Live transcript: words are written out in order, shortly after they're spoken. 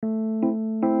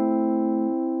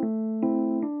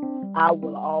I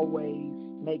will always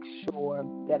make sure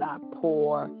that I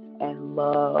pour and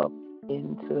love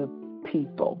into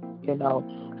people.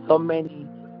 So many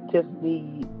just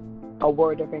need a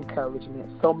word of encouragement.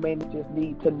 So many just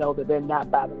need to know that they're not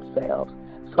by themselves.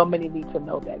 So many need to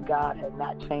know that God has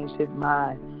not changed his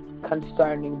mind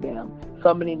concerning them.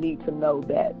 So many need to know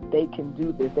that they can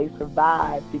do this. They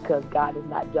survive because God is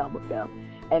not done with them.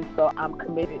 And so I'm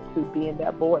committed to being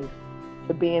that voice,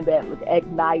 to being that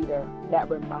igniter, that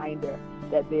reminder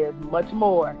that there's much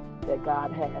more that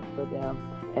God has for them,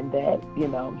 and that,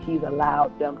 he's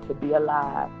allowed them to be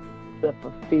alive to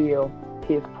fulfill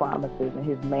his promises and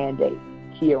his mandate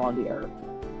here on the earth.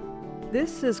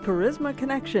 This is Charisma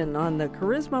Connection on the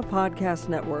Charisma Podcast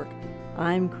Network.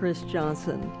 I'm Chris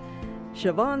Johnson.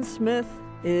 Shavon Smith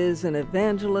is an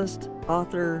evangelist,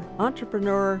 author,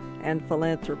 entrepreneur, and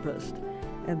philanthropist.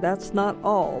 And that's not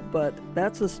all, but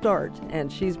that's a start,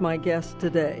 and she's my guest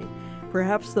today.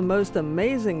 Perhaps the most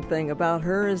amazing thing about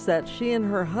her is that she and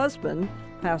her husband,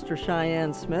 Pastor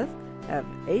Cheyenne Smith, have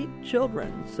 8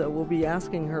 children, so we'll be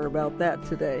asking her about that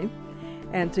today.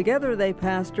 And together they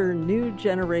pastor New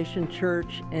Generation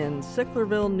Church in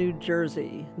Sicklerville, New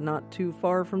Jersey, not too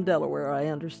far from Delaware, I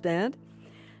understand.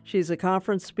 She's a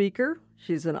conference speaker,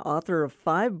 she's an author of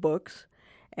 5 books,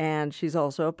 and she's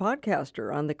also a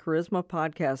podcaster on the Charisma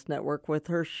Podcast Network with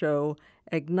her show,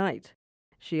 Ignite.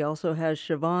 She also has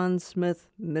Shavon Smith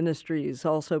Ministries,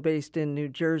 also based in New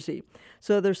Jersey.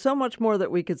 So there's so much more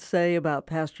that we could say about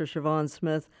Pastor Shavon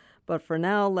Smith, but for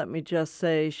now, let me just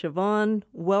say, Shavon,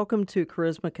 welcome to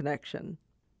Charisma Connection.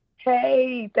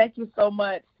 Hey, thank you so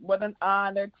much. What an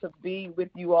honor to be with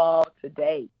you all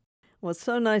today. Well, it's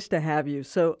so nice to have you.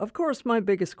 So, of course, my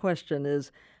biggest question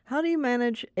is, how do you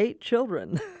manage 8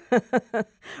 children?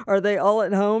 Are they all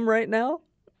at home right now?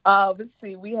 Let's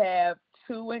see. We have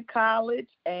 2 in college,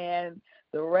 and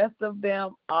the rest of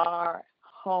them are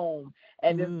home.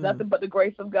 And it's nothing but the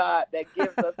grace of God that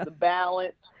gives us the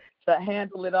balance to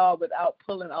handle it all without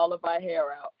pulling all of our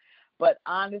hair out. But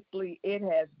honestly, it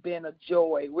has been a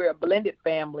joy. We're a blended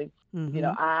family.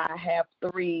 I have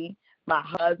 3. My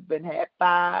husband had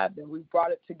 5, and we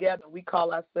brought it together. We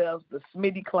call ourselves the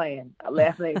Smitty clan. Our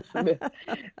last name is Smith.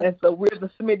 And so we're the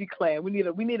Smitty clan. We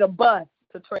need a bus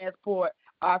to transport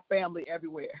our family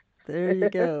everywhere. There you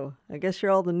go. I guess you're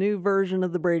all the new version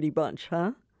of the Brady Bunch,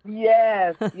 huh?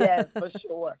 Yes, for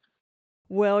sure.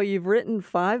 Well, you've written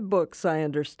 5 books, I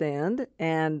understand,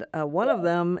 and one of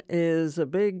them is a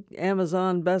big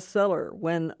Amazon bestseller,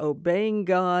 When Obeying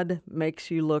God Makes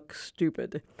You Look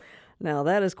Stupid. Now,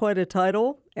 that is quite a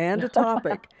title and a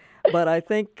topic, but I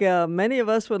think many of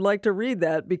us would like to read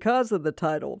that because of the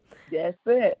title. That's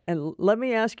it. And let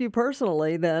me ask you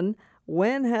personally then,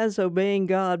 when has obeying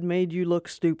God made you look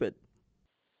stupid?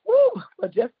 Well,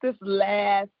 just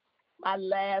my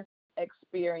last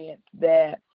experience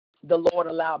that the Lord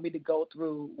allowed me to go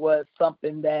through was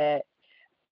something that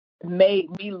made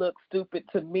me look stupid,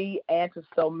 to me and to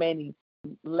so many.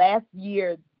 Last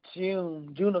year,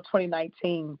 June of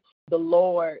 2019, the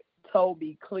Lord told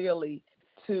me clearly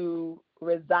to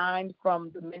resign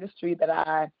from the ministry that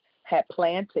I had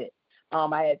planted.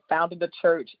 I had founded a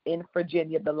church in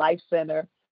Virginia, the Life Center,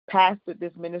 pastored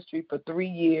this ministry for 3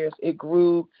 years. It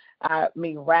grew,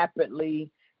 rapidly.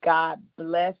 God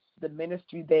blessed the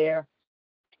ministry there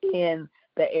in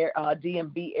the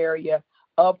DMV area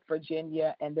of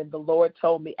Virginia. And then the Lord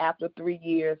told me, after 3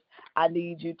 years, I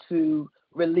need you to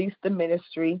release the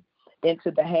ministry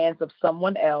into the hands of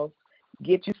someone else,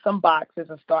 get you some boxes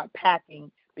and start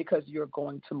packing because you're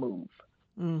going to move.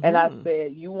 And I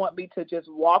said, you want me to just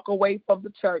walk away from the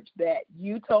church that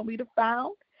you told me to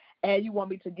found, and you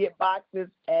want me to get boxes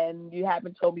and you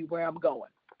haven't told me where I'm going?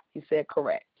 He said,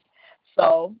 correct.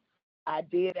 So I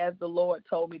did as the Lord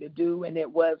told me to do, and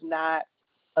it was not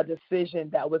a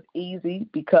decision that was easy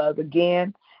because,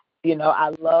 again,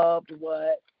 I loved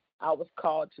what I was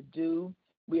called to do.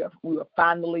 We were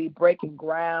finally breaking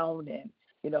ground, and,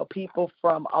 people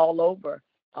from all over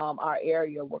our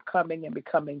area were coming and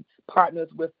becoming partners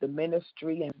with the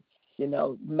ministry, and,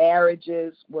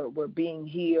 marriages were being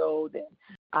healed. And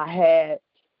I had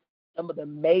some of the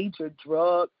major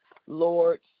drug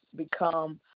lords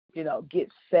become, get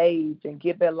saved and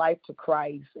give their life to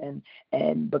Christ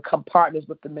and become partners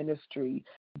with the ministry.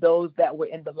 Those that were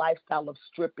in the lifestyle of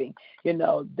stripping,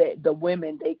 the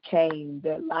women, they came,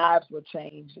 their lives were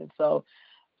changed. And so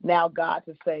now God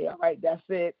to say, all right, that's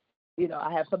it.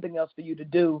 I have something else for you to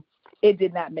do. It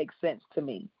did not make sense to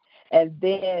me. And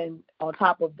then on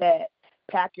top of that,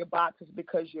 pack your boxes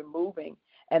because you're moving.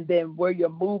 And then where you're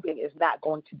moving is not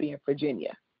going to be in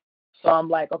Virginia. So I'm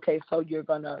like, okay, so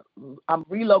I'm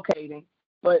relocating,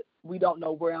 but we don't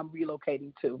know where I'm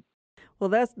relocating to. Well,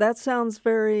 that sounds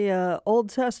very Old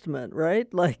Testament,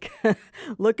 right? Like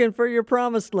looking for your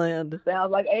promised land.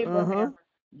 Sounds like Uh-huh. Abraham.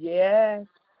 Yes,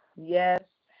 yes.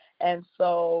 And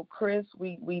so, Chris,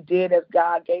 we did as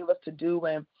God gave us to do.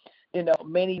 And,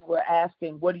 many were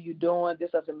asking, what are you doing?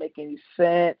 This doesn't make any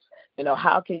sense.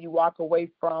 How can you walk away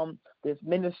from this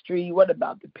ministry? What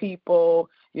about the people?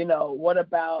 What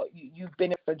about you've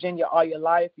been in Virginia all your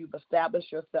life? You've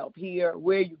established yourself here.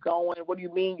 Where are you going? What do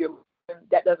you mean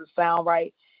that doesn't sound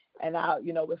right? And I,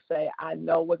 would say, I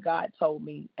know what God told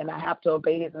me, and I have to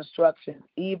obey his instructions,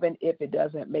 even if it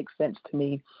doesn't make sense to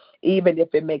me, even if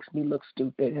it makes me look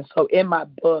stupid. And so in my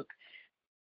book,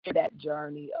 that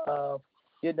journey of,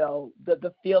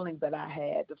 the feelings that I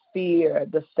had, the fear,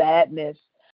 the sadness,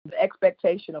 the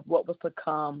expectation of what was to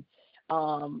come,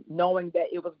 knowing that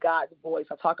it was God's voice.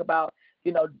 I talk about,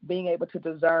 being able to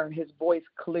discern his voice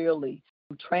clearly,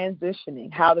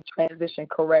 transitioning, how to transition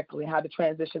correctly, how to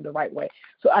transition the right way.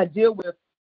 So I deal with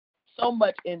so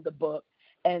much in the book.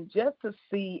 And just to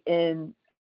see in,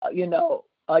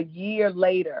 a year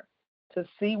later, to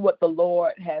see what the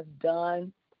Lord has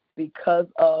done because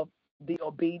of the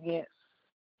obedience,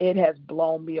 it has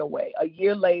blown me away. A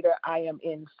year later, I am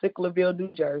in Sicklerville,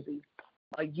 New Jersey.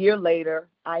 A year later,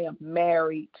 I am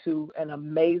married to an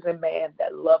amazing man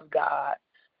that loves God,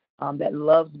 that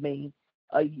loves me.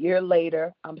 A year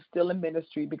later, I'm still in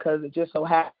ministry because it just so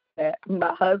happened that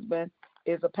my husband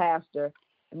is a pastor.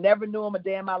 Never knew him a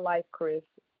day in my life, Chris.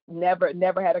 Never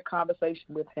had a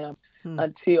conversation with him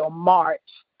until March.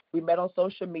 We met on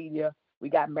social media. We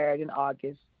got married in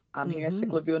August. I'm here in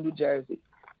Sicklerville, New Jersey,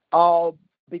 all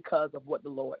because of what the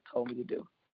Lord told me to do.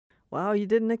 Wow, you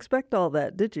didn't expect all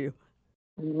that, did you?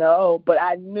 No, but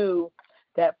I knew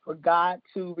that for God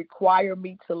to require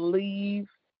me to leave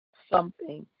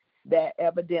something, that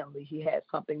evidently he had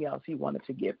something else he wanted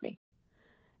to give me.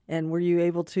 And were you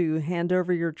able to hand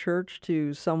over your church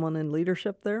to someone in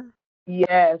leadership there?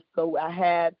 Yes. So I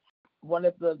had one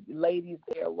of the ladies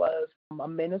there was a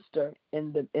minister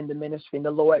in the ministry, and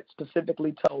the Lord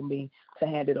specifically told me to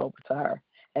hand it over to her.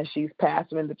 And she's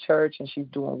pastoring the church, and she's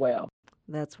doing well.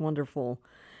 That's wonderful.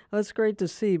 Well, it's great to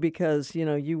see because,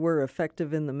 you were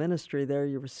effective in the ministry there.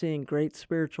 You were seeing great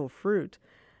spiritual fruit,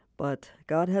 but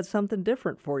God had something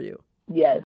different for you.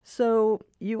 Yes. So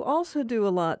you also do a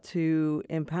lot to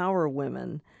empower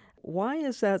women. Why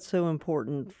is that so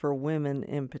important for women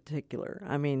in particular?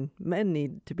 I mean, men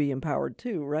need to be empowered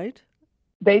too, right?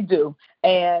 They do.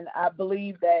 And I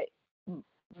believe that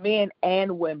men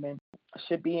and women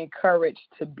should be encouraged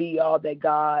to be all that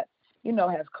God,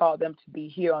 has called them to be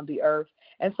here on the earth.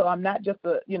 And so I'm not just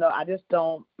I just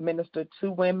don't minister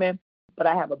to women, but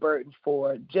I have a burden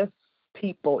for just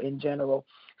people in general.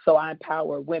 So I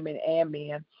empower women and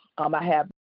men. I have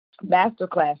master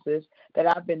classes that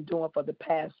I've been doing for the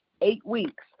past 8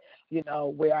 weeks,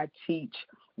 where I teach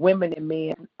women and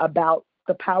men about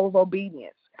the power of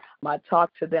obedience. I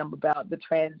talk to them about the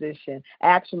transition.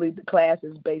 Actually, the class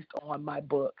is based on my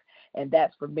book, and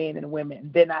that's for men and women.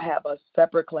 Then I have a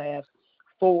separate class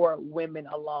for women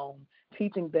alone,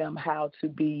 teaching them how to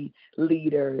be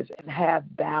leaders and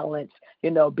have balance,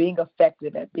 being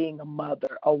effective at being a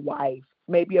mother, a wife,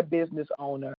 maybe a business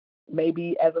owner,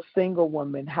 maybe as a single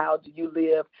woman. How do you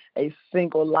live a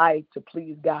single life to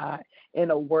please God in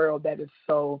a world that is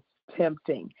so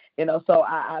tempting? So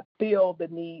I feel the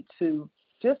need to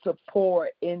just to pour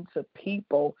into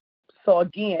people. So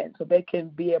again, so they can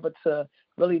be able to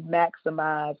really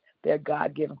maximize their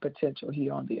God-given potential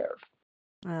here on the earth.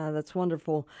 That's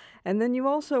wonderful. And then you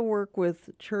also work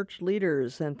with church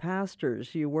leaders and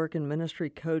pastors. You work in ministry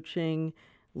coaching,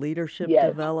 leadership Yes.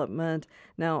 development.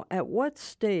 Now, at what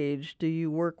stage do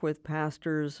you work with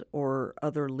pastors or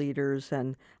other leaders,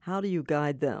 and how do you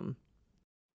guide them?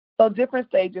 So different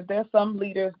stages. There's some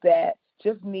leaders that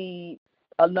just need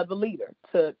another leader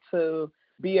to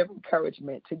be of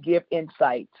encouragement, to give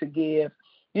insight, to give,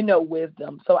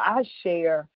 wisdom. So I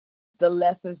share the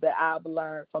lessons that I've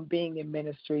learned from being in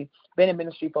ministry, been in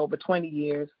ministry for over 20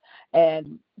 years,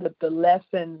 and the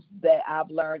lessons that I've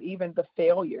learned, even the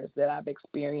failures that I've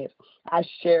experienced, I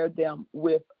share them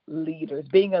with leaders.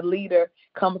 Being a leader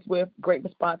comes with great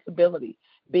responsibility.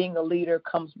 Being a leader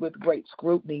comes with great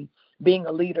scrutiny. Being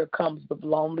a leader comes with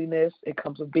loneliness. It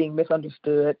comes with being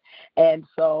misunderstood. And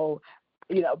so,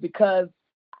 because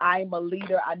I'm a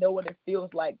leader, I know what it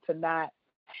feels like to not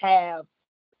have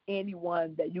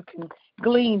anyone that you can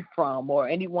glean from or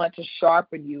anyone to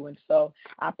sharpen you. And so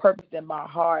I purposed in my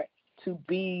heart to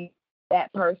be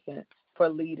that person for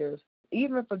leaders,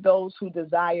 even for those who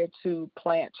desire to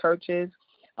plant churches.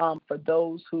 for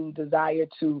those who desire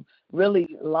to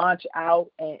really launch out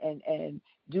and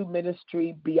do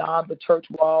ministry beyond the church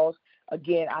walls.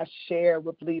 Again, I share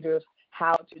with leaders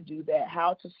how to do that,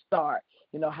 how to start,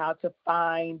 how to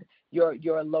find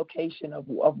your location of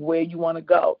where you want to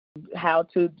go, how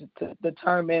to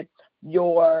determine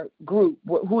your group,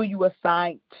 who are you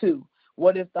assigned to,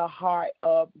 what is the heart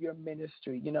of your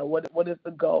ministry, what is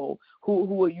the goal,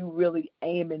 who are you really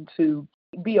aiming to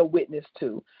be a witness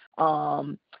to,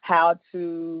 how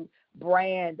to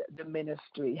brand the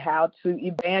ministry, how to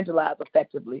evangelize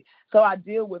effectively. So I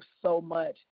deal with so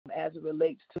much as it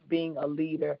relates to being a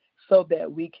leader so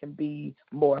that we can be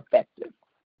more effective.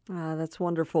 That's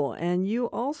wonderful. And you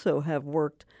also have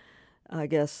worked, I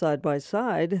guess, side by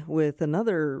side with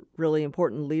another really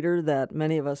important leader that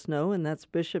many of us know, and that's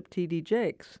Bishop T.D.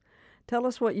 Jakes. Tell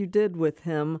us what you did with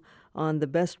him on The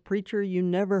Best Preacher You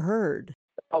Never Heard.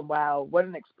 Oh, wow. What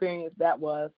an experience that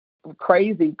was.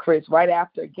 Crazy, Chris. Right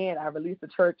after, again, I released the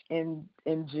church in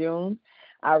June,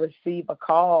 I received a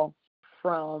call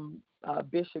from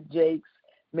Bishop Jakes'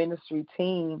 ministry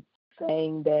team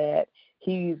saying that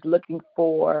he's looking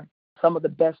for some of the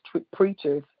best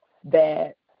preachers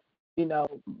that,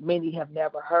 many have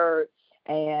never heard.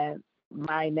 And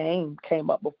my name came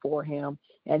up before him,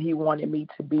 and he wanted me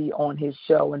to be on his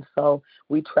show. And so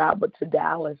we traveled to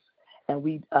Dallas, and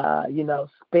we,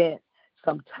 spent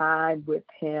some time with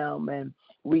him, and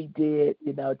we did,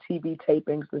 TV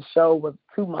tapings. The show was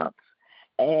 2 months,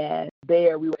 and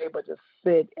there we were able to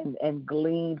sit and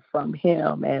glean from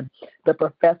him and the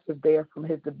professors there from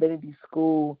his divinity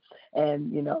school.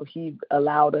 And, he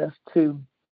allowed us to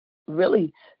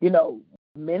really,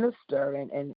 minister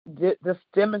and just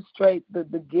demonstrate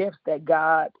the gifts that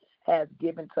God has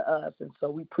given to us. And so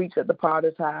we preach at the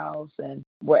Potter's House, and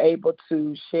we're able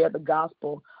to share the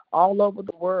gospel all over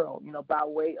the world, by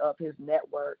way of his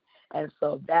network. And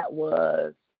so that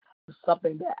was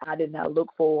something that I did not look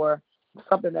for,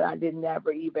 something that I didn't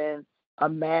ever even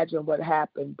imagine what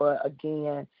happened. But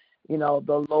again,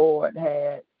 the Lord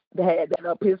had that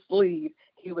up his sleeve.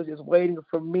 He was just waiting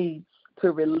for me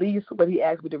to release what he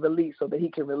asked me to release so that he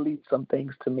could release some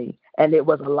things to me. And it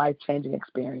was a life-changing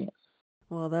experience.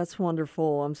 Well, that's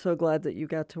wonderful. I'm so glad that you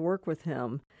got to work with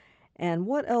him. And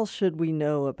what else should we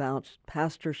know about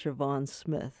Pastor Shavon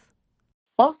Smith?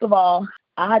 Most of all,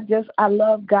 I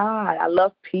love God. I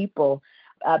love people.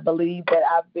 I believe that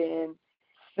I've been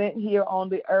sent here on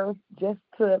the earth just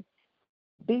to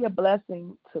be a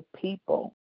blessing to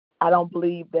people. I don't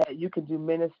believe that you can do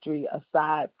ministry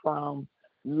aside from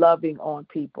loving on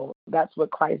people. That's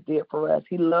what Christ did for us.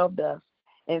 He loved us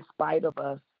in spite of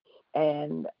us.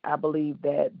 And I believe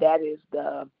that is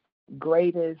the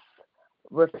greatest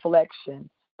reflection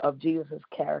of Jesus'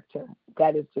 character.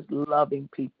 That is just loving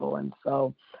people. And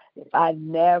so if I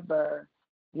never,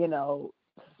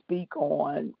 speak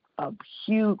on a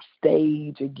huge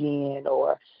stage again,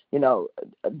 or,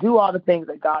 do all the things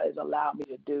that God has allowed me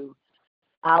to do,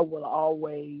 I will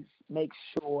always make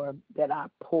sure that I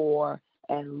pour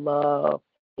and love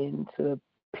into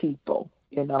people.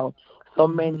 So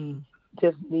many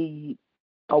just need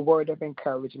a word of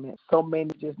encouragement. So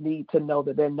many just need to know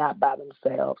that they're not by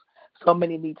themselves. So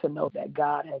many need to know that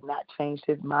God has not changed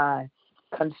his mind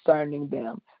concerning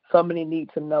them. So many need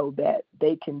to know that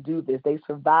they can do this. They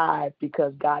survive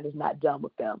because God is not done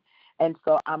with them. And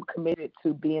so I'm committed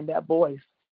to being that voice,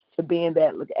 to being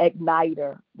that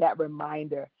igniter, that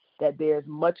reminder that there's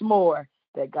much more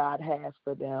that God has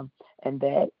for them, and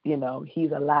that,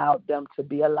 he's allowed them to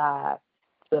be alive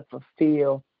to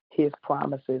fulfill his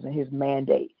promises and his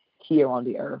mandate here on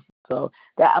the earth. So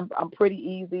that I'm pretty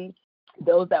easy.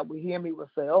 Those that will hear me will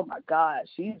say, oh my God,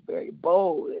 she's very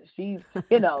bold, and she's,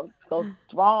 so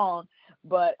strong.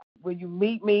 But when you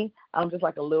meet me, I'm just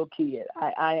like a little kid.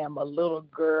 I am a little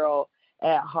girl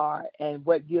at heart. And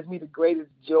what gives me the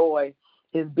greatest joy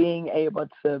is being able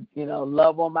to,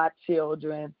 love on my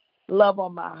children, love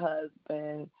on my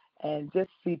husband, and just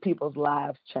see people's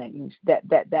lives change. That's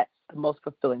the most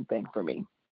fulfilling thing for me.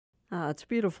 It's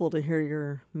beautiful to hear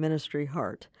your ministry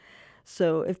heart.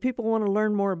 So if people want to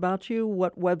learn more about you,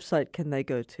 what website can they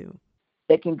go to?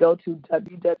 They can go to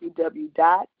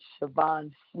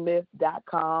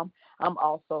www.shavonsmith.com. I'm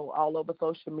also all over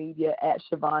social media at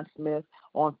Shavon Smith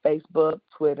on Facebook,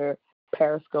 Twitter,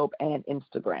 Periscope, and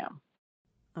Instagram.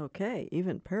 Okay,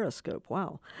 even Periscope.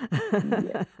 Wow.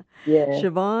 Yeah.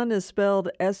 Shavon is spelled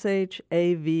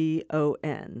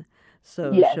Shavon.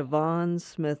 So yes.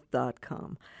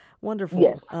 ShavonSmith.com. Wonderful.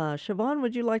 Yes. Shavon,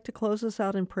 would you like to close us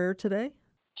out in prayer today?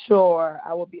 Sure,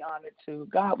 I will be honored to.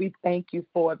 God, we thank you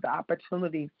for the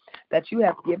opportunity that you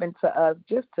have given to us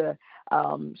just to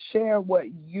share what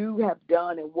you have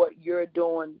done and what you're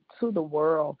doing to the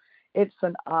world. It's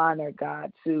an honor,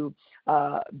 God, to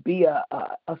be a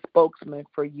spokesman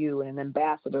for you and an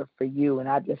ambassador for you. And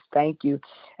I just thank you.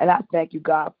 And I thank you,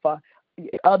 God, for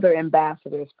other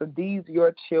ambassadors, for these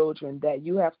your children that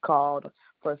you have called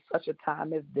for such a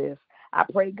time as this. I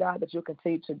pray, God, that you'll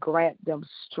continue to grant them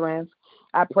strength.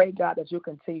 I pray, God, that you'll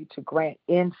continue to grant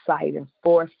insight and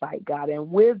foresight, God,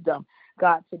 and wisdom,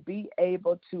 God, to be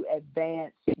able to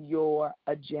advance your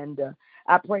agenda.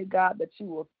 I pray, God, that you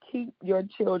will keep your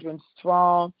children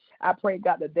strong. I pray,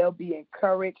 God, that they'll be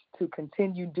encouraged to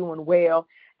continue doing well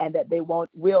and that they will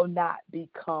not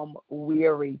become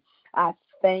weary. I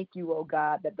thank you, oh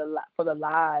God, that for the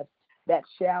lives that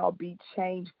shall be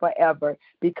changed forever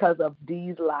because of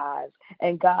these lives.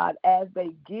 And God, as they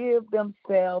give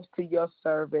themselves to your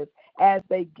service, as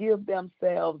they give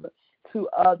themselves to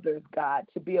others, God,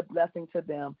 to be a blessing to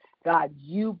them, God,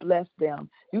 you bless them.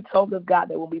 You told us, God,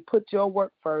 that when we put your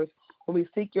work first, when we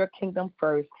seek your kingdom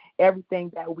first, everything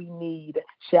that we need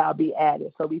shall be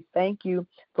added. So we thank you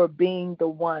for being the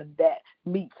one that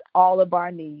meets all of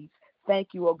our needs. Thank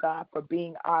you, oh God, for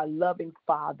being our loving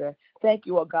Father. Thank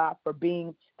you, oh God, for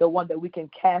being the one that we can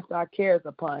cast our cares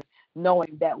upon,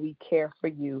 knowing that we care for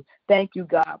you. Thank you,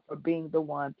 God, for being the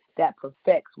one that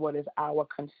perfects what is our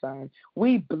concern.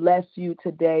 We bless you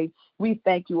today. We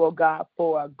thank you, oh God,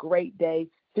 for a great day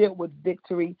filled with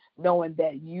victory, knowing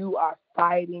that you are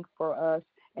fighting for us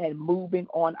and moving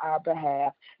on our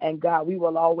behalf. And God, we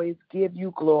will always give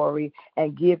you glory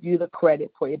and give you the credit,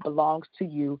 for it belongs to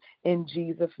you. In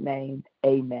Jesus' name,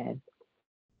 amen.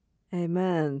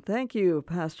 Amen. Thank you,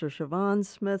 Pastor Shavon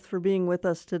Smith, for being with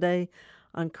us today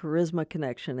on Charisma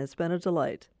Connection. It's been a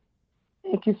delight.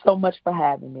 Thank you so much for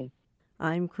having me.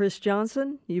 I'm Chris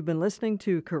Johnson. You've been listening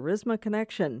to Charisma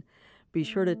Connection. Be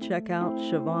sure to check out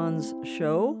Shavon's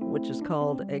show, which is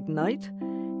called Ignite,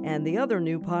 and the other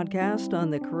new podcast on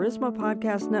the Charisma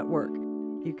Podcast Network.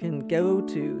 You can go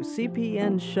to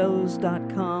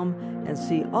cpnshows.com and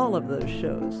see all of those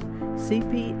shows.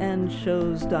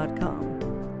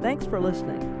 cpnshows.com. Thanks for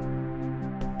listening.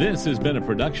 This has been a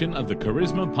production of the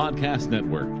Charisma Podcast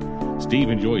Network. Steve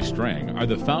and Joy Strang are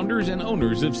the founders and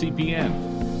owners of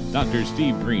CPN. Dr.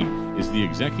 Steve Green is the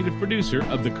executive producer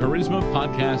of the Charisma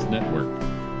Podcast Network.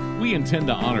 We intend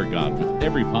to honor God with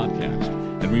every podcast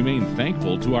and remain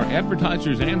thankful to our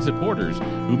advertisers and supporters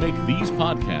who make these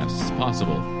podcasts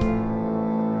possible.